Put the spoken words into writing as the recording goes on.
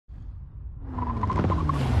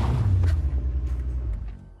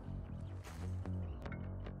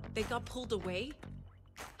They got pulled away?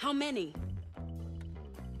 How many?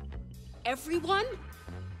 Everyone?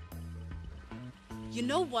 You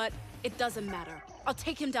know what? It doesn't matter. I'll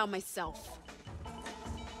take him down myself.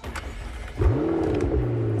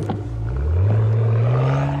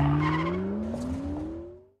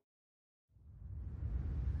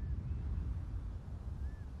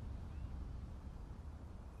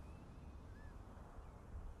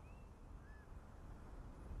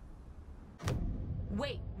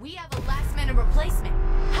 Wait, we have a last-minute replacement.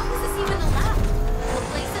 How is this even allowed?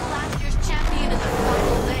 Replacing last year's champion in the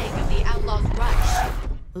final leg of the Outlaws' Rush.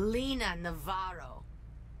 Lina Navarro.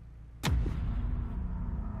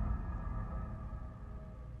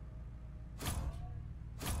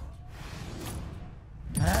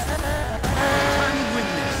 Time to win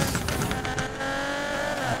this.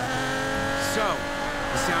 So,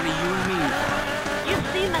 it's down to you and me. You've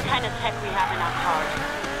seen the kind of tech we have in our cars.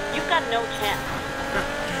 You've got no chance.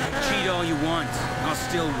 Cheat all you want. I'll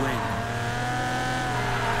still win.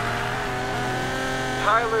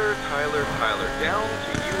 Tyler. Down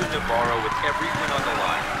to you and Navarro with everything on the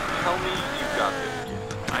line. Tell me you got this, kid.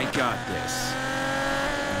 I got this.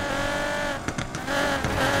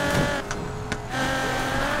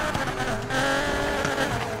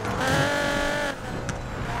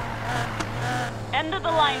 End of the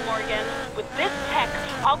line, Morgan. With this tech,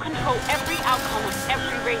 I'll control every outcome of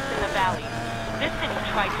every race in the valley. This city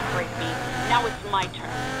tried to break me. Now it's my turn.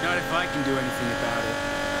 Not if I can do anything about it.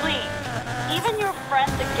 Please. Even your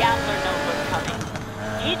friend the gambler knows what's coming.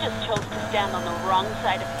 He just chose to stand on the wrong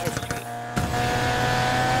side of history.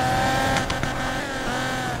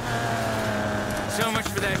 So much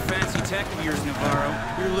for that fancy tech of yours, Navarro.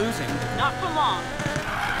 You're losing. Not for long.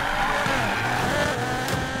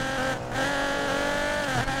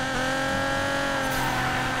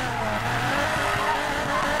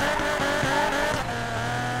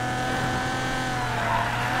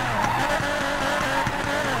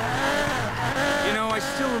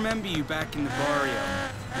 Remember you back in the barrio,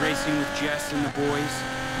 racing with Jess and the boys.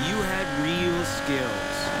 You had real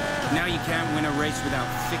skills. Now you can't win a race without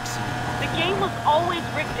fixing it. The game was always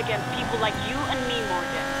rigged against people like you and me,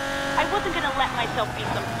 Morgan. I wasn't gonna let myself be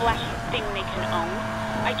some flashy thing they can own.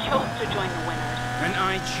 I chose to join the winners. And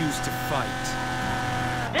I choose to fight.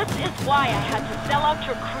 This is why I had to sell out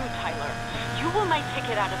your crew, Tyler. You were my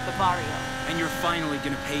ticket out of the barrio. And you're finally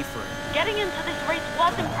gonna pay for it. Getting into this race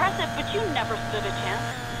was impressive, but you never stood a chance.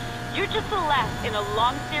 You're just the last in a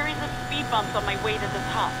long series of speed bumps on my way to the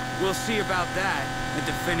top. We'll see about that at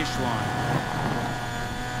the finish line.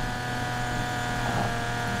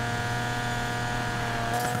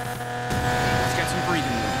 Let's get some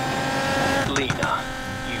breathing room. Lina,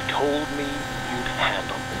 you told me you'd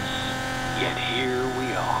handle this. Yet here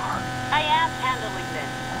we are. I am handling this.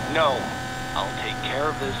 No, I'll take care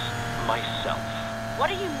of this myself. What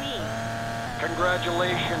do you mean?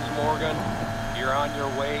 Congratulations, Morgan. You're on your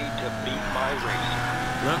way to beat my racer.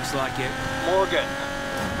 Looks like it. Morgan,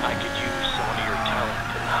 I could use some of your talent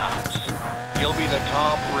in the house. You'll be the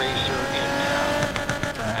top racer in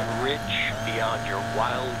town, and rich beyond your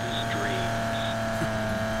wildest dreams.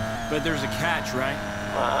 But there's a catch, right?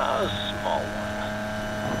 A small one.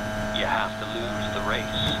 You have to lose the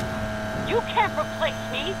race. You can't replace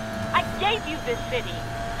me. I gave you this city.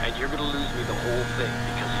 And you're gonna lose me the whole thing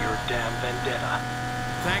because of your damn vendetta.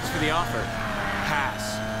 Thanks for the offer.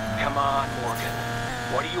 Pass. Come on, Morgan.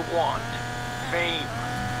 What do you want? Fame?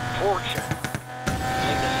 Fortune?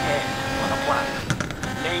 Lina's head on a platter.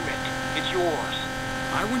 Name it. It's yours.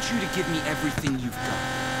 I want you to give me everything you've got.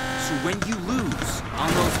 So when you lose,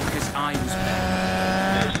 I'll know it's because I was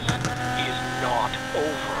bad. This is not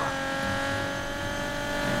over.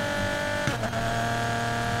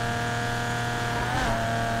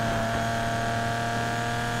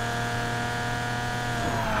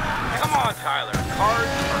 Come on, Tyler. Cards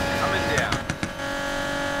are coming down.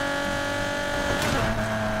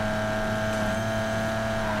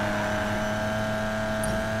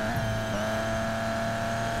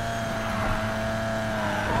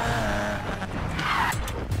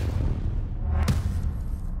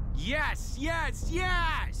 Yes, yes,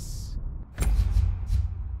 yes!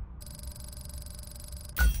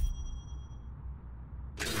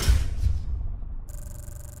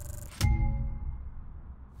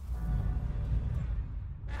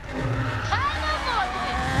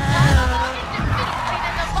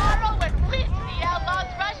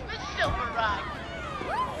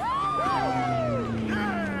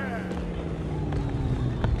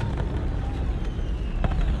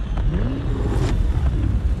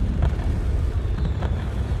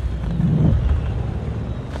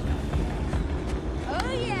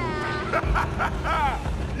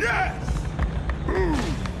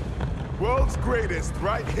 list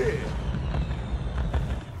right here.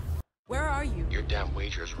 Where are you? Your damn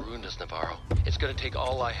wagers ruined us, Navarro. It's gonna take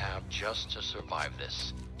all I have just to survive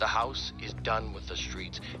this. The house is done with the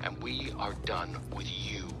streets, and we are done with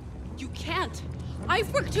you. You can't.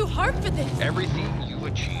 I've worked too hard for this. Everything you've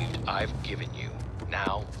achieved, I've given you.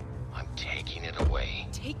 Now, I'm taking it away.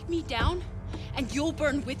 Take me down, and you'll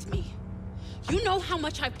burn with me. You know how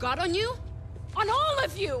much I've got on you? On all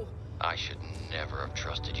of you! I should never have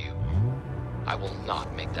trusted you. I will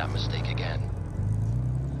not make that mistake again.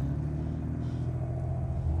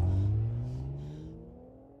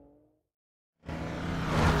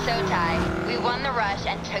 So, Ty, we won the rush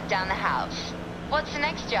and took down the house. What's the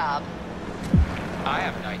next job? I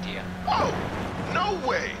have an idea. Oh, no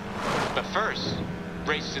way. But first,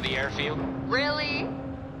 race to the airfield. Really?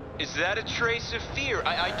 Is that a trace of fear?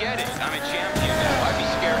 I get it. I'm a champion.